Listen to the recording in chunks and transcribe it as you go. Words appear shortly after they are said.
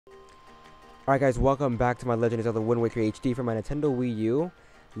Alright guys, welcome back to my Legend of Zelda Wind Waker HD for my Nintendo Wii U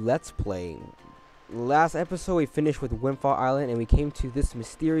Let's Play. Last episode we finished with Windfall Island and we came to this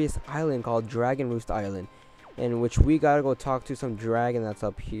mysterious island called Dragon Roost Island, in which we gotta go talk to some dragon that's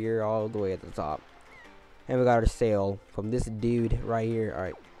up here all the way at the top. And we got our sail from this dude right here.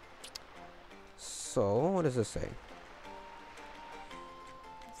 Alright. So, what does this say?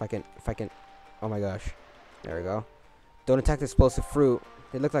 If I can, oh my gosh. There we go. Don't attack the explosive fruit.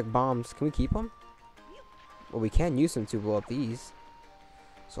 They look like bombs. Can we keep them? Well, we can use them to blow up these.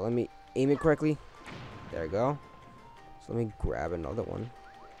 So let me aim it correctly. There we go. So let me grab another one.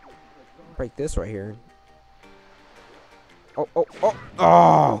 Break this right here. Oh, oh, oh,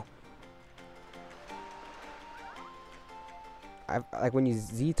 oh! Like when you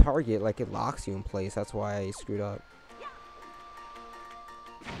Z target, like it locks you in place. That's why I screwed up.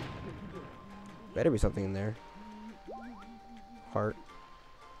 Better be something in there. Heart.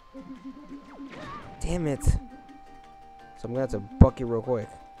 Damn it. So I'm gonna have to bucket real quick.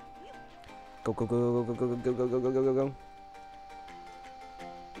 Go, go, go, go, go, go, go, go, go, go, go, go, go.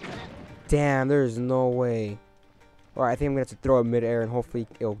 Damn, there's no way. Alright, I think I'm gonna have to throw it mid-air and hopefully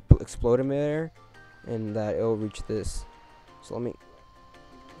it'll explode in mid-air and that it'll reach this. So let me.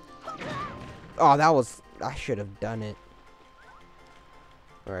 Oh, that was. I should have done it.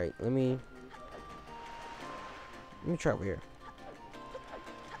 Alright, let me try over here.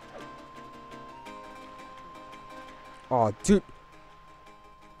 Oh, dude.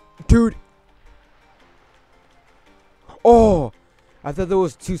 Dude. Oh, I thought there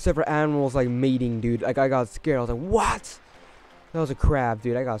was two separate animals like mating, dude. Like I got scared. I was like, what? That was a crab,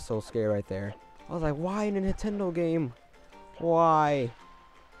 dude. I got so scared right there. I was like, why in a Nintendo game? Why?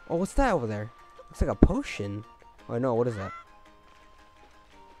 Oh, what's that over there? Looks like a potion. Oh no, what is that?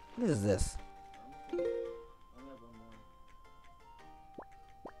 What is this?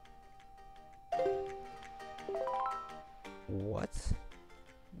 What?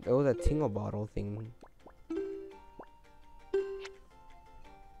 That was a tingle bottle thing.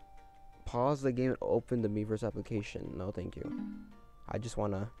 Pause the game and open the Miiverse application. No, thank you. I just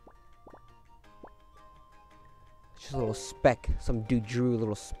wanna. Just a little speck. Some dude drew a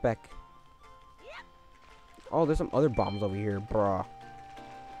little speck. Oh, there's some other bombs over here, bruh.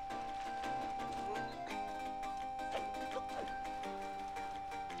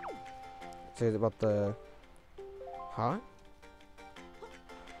 So it's about the. Huh?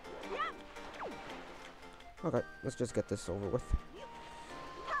 Okay, let's just get this over with.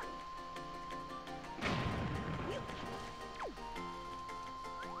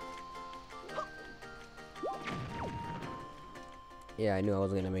 Yeah, I knew I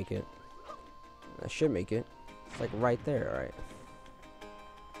wasn't gonna make it. I should make it. It's like right there, alright.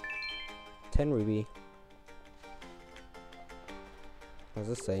 10 ruby. What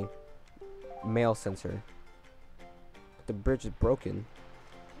does this say? Mail sensor. But the bridge is broken.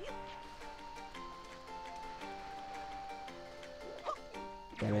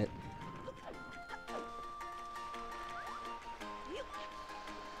 Damn it.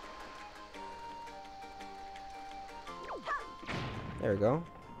 There we go.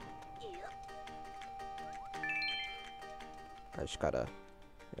 I just gotta.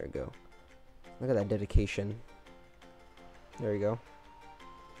 There we go. Look at that dedication. There we go.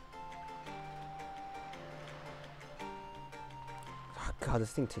 Oh god,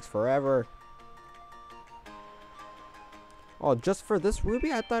 this thing takes forever. Oh, just for this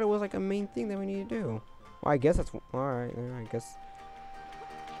ruby? I thought it was like a main thing that we need to do. Well, I guess that's alright. I guess.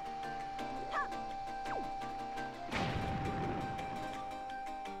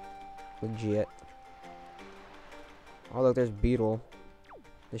 Legit. Oh look, there's Beetle.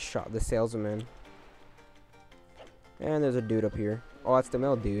 The salesman. And there's a dude up here. Oh, that's the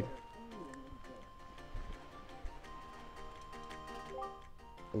male dude.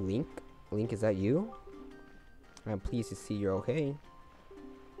 Link? Link, is that you? I'm pleased to see you're okay.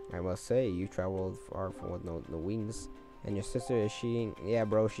 I must say, you traveled far from with no wings. And your sister, is she? Yeah,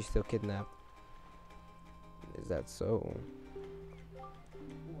 bro, she's still kidnapped. Is that so?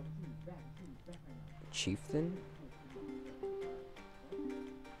 Chieftain?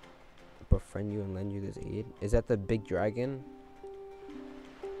 Befriend you and lend you this aid? Is that the big dragon?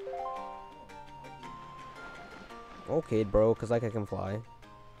 Okay, bro, cause like I can fly.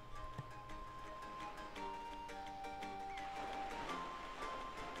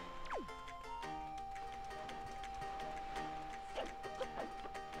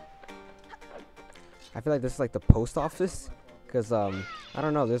 I feel like this is like the post office, cause I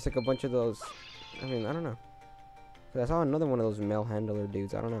don't know. There's like a bunch of those. I mean, I don't know. I saw another one of those mail handler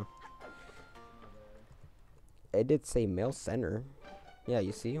dudes. I don't know. It did say mail center. Yeah,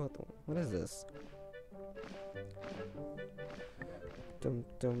 you see? What is this? Dum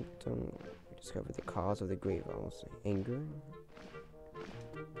dum dum. Discover the cause of the great violence. Anger.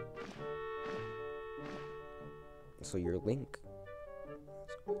 So you're Link.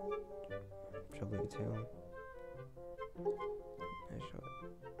 Troubling tale. I shall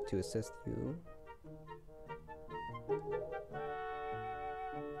to assist you.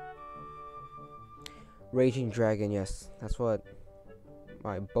 Raging Dragon, yes, that's what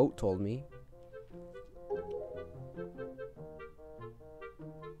my boat told me.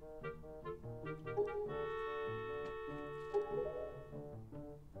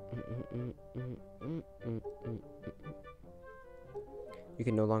 You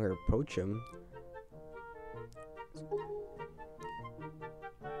can no longer approach him.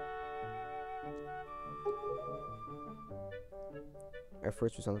 Our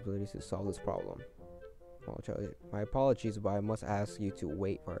first responsibility is to solve this problem. My apologies, but I must ask you to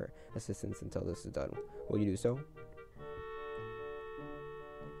wait for assistance until this is done. Will you do so?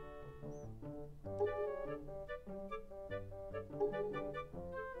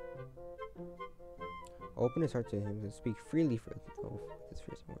 Open his heart to him and speak freely for his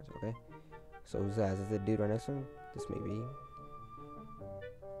fears and words, okay? So who's that? Is this the dude right next to him? This may be.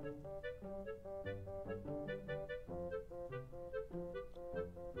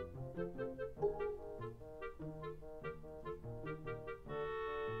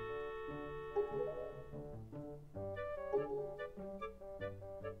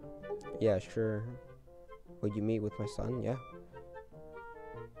 Yeah, sure. Would you meet with my son? Yeah.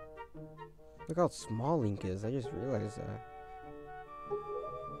 Look how small Link is. I just realized that.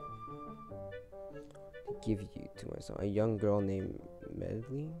 Give you to my son. A young girl named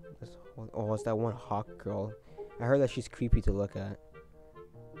Medley? Oh, it's that one hawk girl. I heard that she's creepy to look at.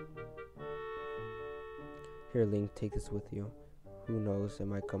 Here, Link, take this with you. Who knows, it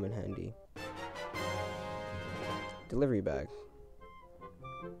might come in handy. Delivery bag.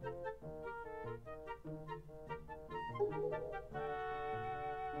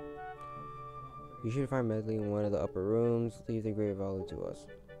 You should find Medley in one of the upper rooms. Leave the great value to us.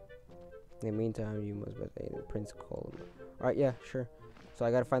 In the meantime, you must bet the Prince call him. Alright, yeah, sure. So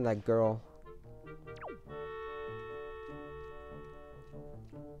I gotta find that girl.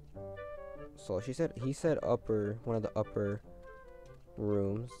 So he said upper, one of the upper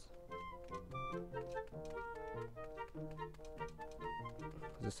rooms.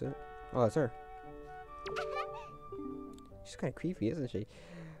 Is this it? Oh, it's her. She's kind of creepy, isn't she?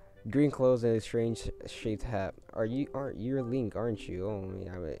 Green clothes and a strange shaped hat. You're Link, aren't you? Oh,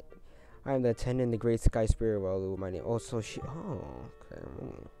 yeah, I'm the attendant, the great sky spirit. Well, my name. Oh, so she. Oh, okay.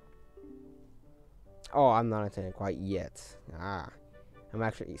 Oh, I'm not attendant quite yet. I'm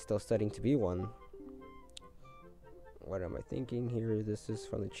actually still studying to be one. What am I thinking here? This is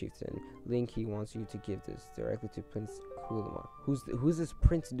from the chieftain. Link, he wants you to give this directly to Prince Kulima. Who's this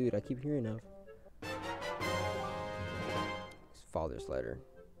prince dude I keep hearing of? His father's letter.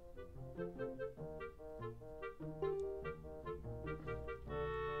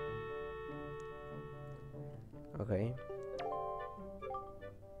 Okay.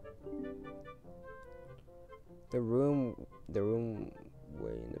 The room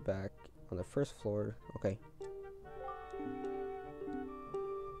way in the back on the first floor. Okay.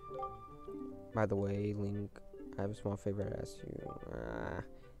 By the way, Link, I have a small favor to ask you.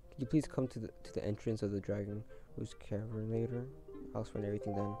 Could you please come to the entrance of the Dragon Roost Cavern later? I'll explain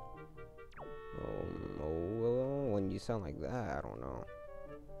everything then. When you sound like that, I don't know.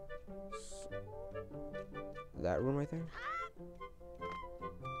 That room right there?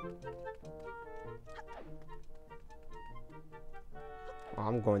 Oh,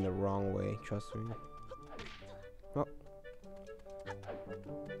 I'm going the wrong way, trust me. Oh.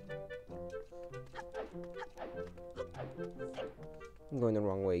 I'm going the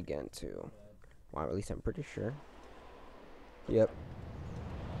wrong way again, too. Well, at least I'm pretty sure. Yep.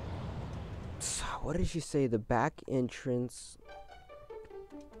 So, what did she say? The back entrance.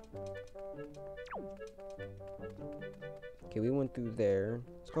 Okay, we went through there.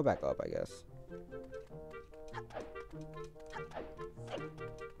 Let's go back up, I guess.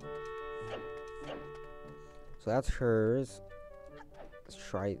 So that's hers. Let's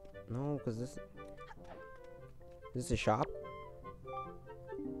try. No, because this is a shop.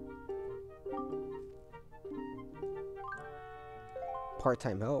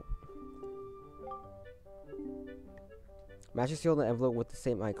 Part-time help. Match is sealed in the envelope with the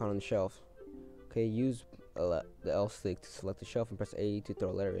same icon on the shelf. Okay, use the L stick to select the shelf and press A to throw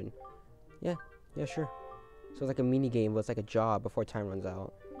a letter in. Yeah, sure. So it's like a mini game, but it's like a job before time runs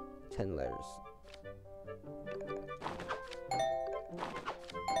out. 10 letters.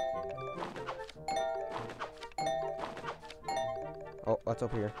 What's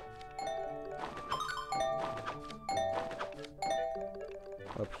up here?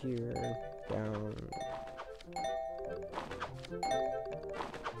 Up here, down.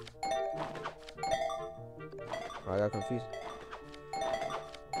 Oh, I got confused.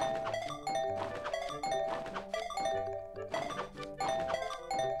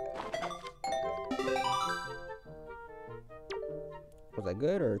 Was that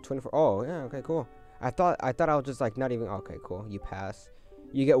good or 24? Oh yeah, okay, cool. I thought I was just like not even. Okay, cool. You pass.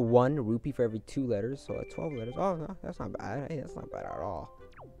 You get 1 rupee for every 2 letters, so 12 letters. Oh, no, that's not bad. Hey, that's not bad at all.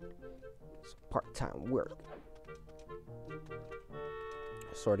 It's part-time work.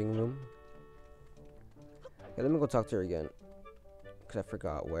 Sorting room. Okay, let me go talk to her again, cause I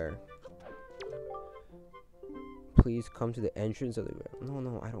forgot where. Please come to the entrance of the.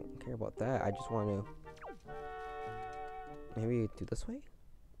 No, I don't care about that. I just want to. Maybe do this way.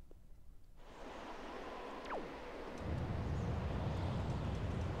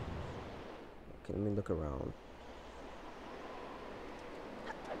 Okay, let me look around.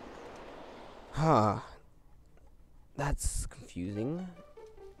 That's confusing.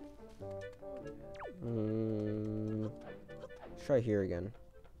 Try here again.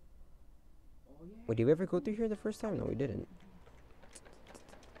 Wait, did we ever go through here the first time? No, we didn't.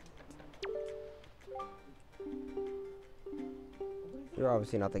 You're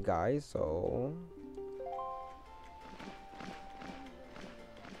obviously not the guy, so...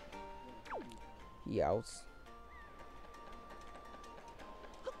 Yowz.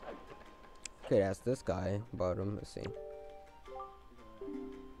 Could ask this guy about him. Let's see.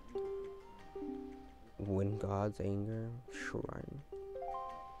 Wind God's Anger Shrine.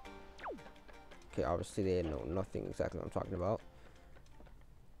 Okay, obviously they know nothing exactly what I'm talking about.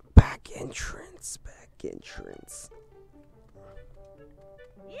 Back entrance.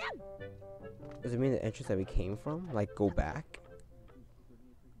 Does it mean the entrance that we came from? Like, go back?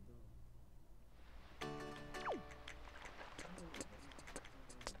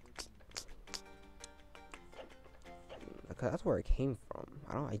 That's where I came from.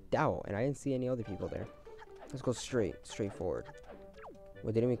 I doubt, and I didn't see any other people there. Let's go straight forward.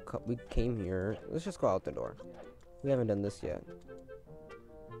 Well, didn't we came here? Let's just go out the door. We haven't done this yet.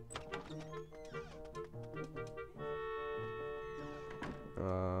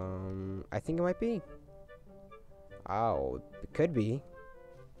 I think it might be. Oh, it could be.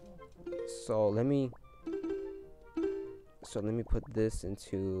 So let me put this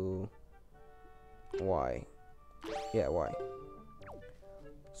into Y. Yeah, Y.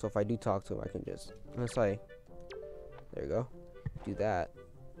 So if I do talk to him, I can just, let's say, there you go. Do that.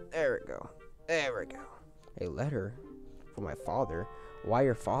 There we go. A letter for my father. Why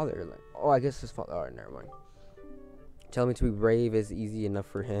your father? Like, oh, I guess his father. Alright, never mind. Tell me to be brave is easy enough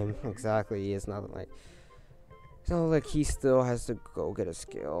for him. Exactly. It's not like he still has to go get a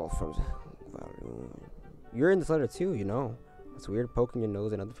skill from. You're in this letter too, you know. It's weird poking your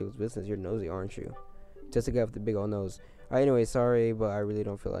nose in other people's business. You're nosy, aren't you? Just a guy with the big old nose. Anyway, sorry, but I really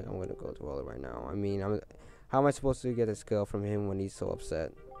don't feel like I'm gonna go to Wallet right now. I mean, how am I supposed to get a skill from him when he's so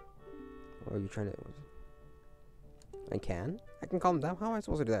upset? Or are you trying to? I can calm him down. How am I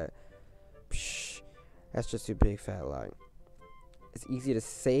supposed to do that? Psh, that's just too big fat lie. It's easy to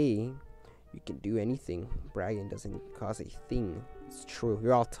say you can do anything. Bragging doesn't cause a thing. It's true.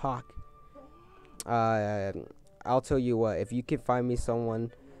 You're all talk. I'll tell you what. If you can find me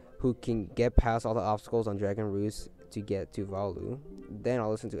someone who can get past all the obstacles on Dragon Roost to get to Valu, then I'll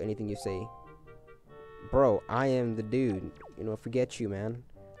listen to anything you say. Bro, I am the dude. You know, forget you, man.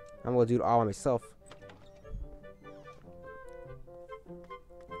 I'm gonna do it all by myself.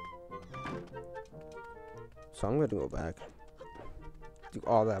 So I'm gonna go back. Do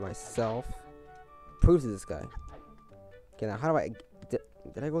all that myself. Prove to this guy. Okay, now how do I...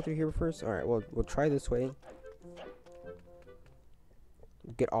 Did I go through here first? Alright, well, we'll try this way.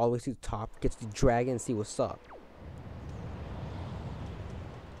 Get all the way to the top. Get to the dragon and see what's up.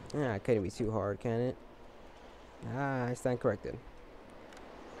 Yeah, it couldn't be too hard, can it? Ah, I stand corrected.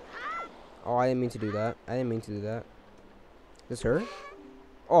 Oh, I didn't mean to do that. This her?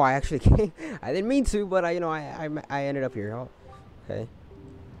 Oh, I actually came. I didn't mean to, but I ended up here. Oh, okay.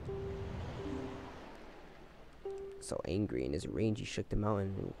 So angry in his rage, he shook the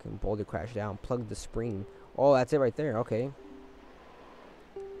mountain and can boulder crash down. Plugged the spring. Oh, that's it right there. Okay.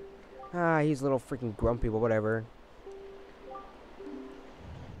 Ah, he's a little freaking grumpy, but whatever.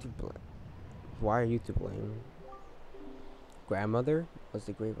 Why are you to blame? Grandmother was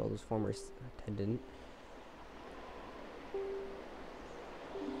the grave of his former attendant.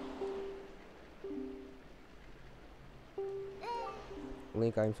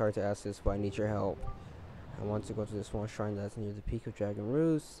 Link, I'm sorry to ask this, but I need your help. I want to go to this small shrine that's near the peak of Dragon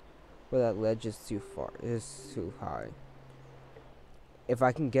Roost, but that ledge is too far. It is too high. If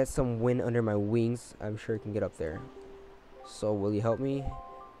I can get some wind under my wings, I'm sure I can get up there. So will you help me?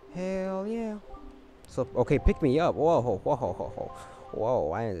 Hell yeah. So okay, pick me up. Whoa, whoa, whoa, whoa, whoa.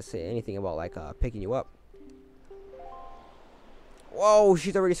 Whoa, I didn't say anything about like picking you up. Whoa,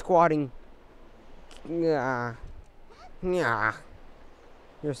 she's already squatting. Yeah. Yeah.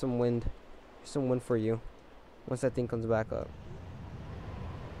 Here's some wind. Here's some wind for you. Once that thing comes back up.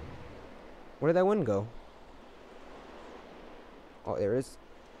 Where did that wind go? Oh, there it is.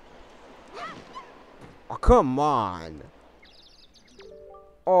 Oh, come on.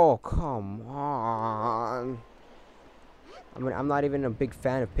 Oh, come on. I mean, I'm not even a big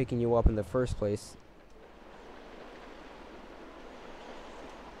fan of picking you up in the first place.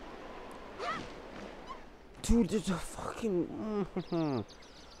 Dude, there's a fucking...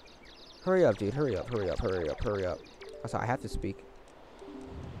 Hurry up, dude. Hurry up, hurry up, hurry up, hurry up. Oh, sorry, I have to speak.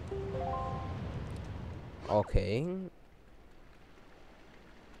 Okay.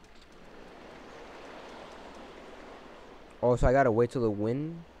 Oh, so I gotta wait till the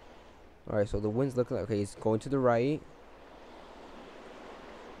wind. Alright, so the wind's looking like... Okay, it's going to the right.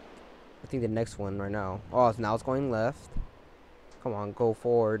 I think the next one right now. Oh, so now it's going left. Come on, go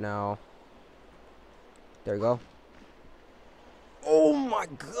forward now. There you go. Oh my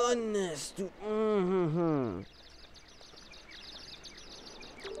goodness, dude.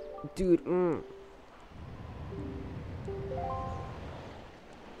 Dude,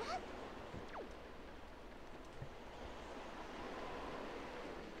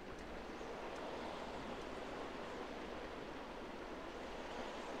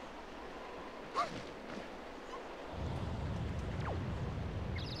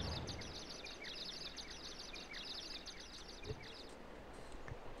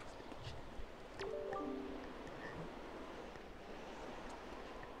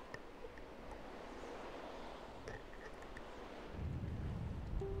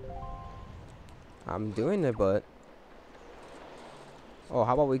 I'm doing it, but... Oh,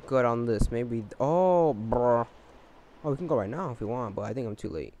 how about we go on this? Maybe... Oh, bruh. Oh, we can go right now if we want, but I think I'm too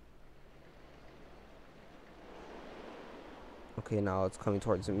late. Okay, now it's coming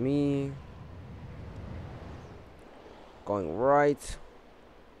towards me. Going right.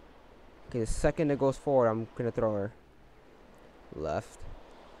 Okay, the second it goes forward, I'm gonna throw her. Left.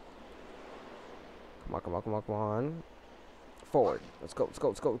 Come on, come on, come on, come on. Forward. Let's go, let's go,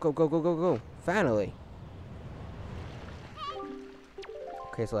 let's go, go, go, go, go, go. Finally.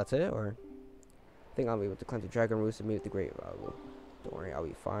 Okay, so that's it, or? I think I'll be able to climb the Dragon Roost and meet with the Great Value. Don't worry, I'll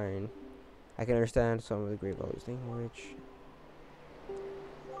be fine. I can understand some of the Great Value's language.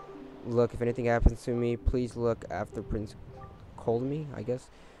 Look, if anything happens to me, please look after Prince called me, I guess.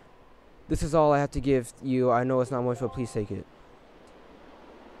 This is all I have to give you. I know it's not much, but please take it.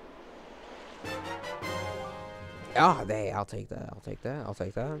 Ah, I'll take that. I'll take that. I'll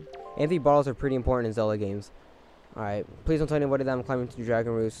take that. Empty bottles are pretty important in Zelda games. Alright, please don't tell anybody that I'm climbing to the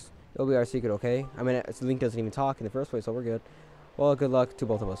Dragon Roost. It'll be our secret, okay? I mean, Link doesn't even talk in the first place, so we're good. Well, good luck to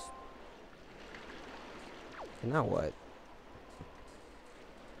both of us. And now what?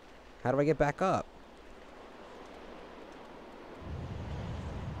 How do I get back up?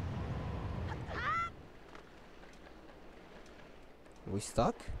 Are we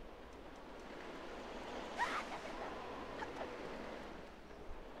stuck?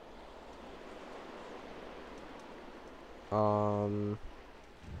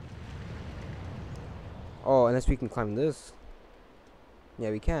 Oh, unless we can climb this.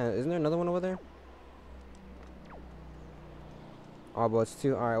 Yeah, we can. Isn't there another one over there? Oh, but it's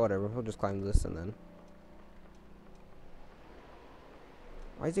two. Alright, whatever. We'll just climb this and then.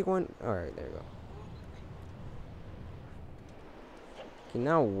 Why is he going? Alright, there you go. Okay,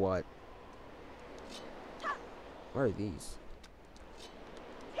 now what? Where are these?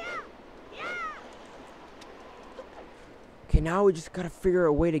 Okay, now we just gotta figure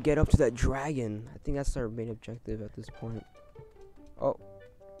a way to get up to that dragon. I think that's our main objective at this point. Oh.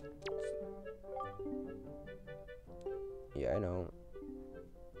 Yeah, I know.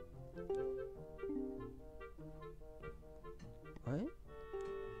 What?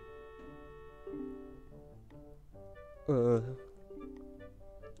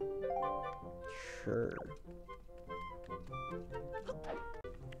 Sure.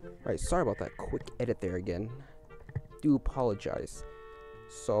 Alright, sorry about that quick edit there again. Do apologize.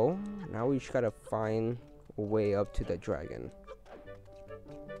 So, now we just gotta find a way up to that dragon.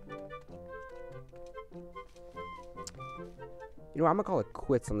 You know, I'm gonna call it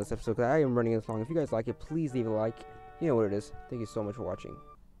quits on this episode because I am running this long. If you guys like it, please leave a like. You know what it is. Thank you so much for watching.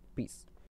 Peace.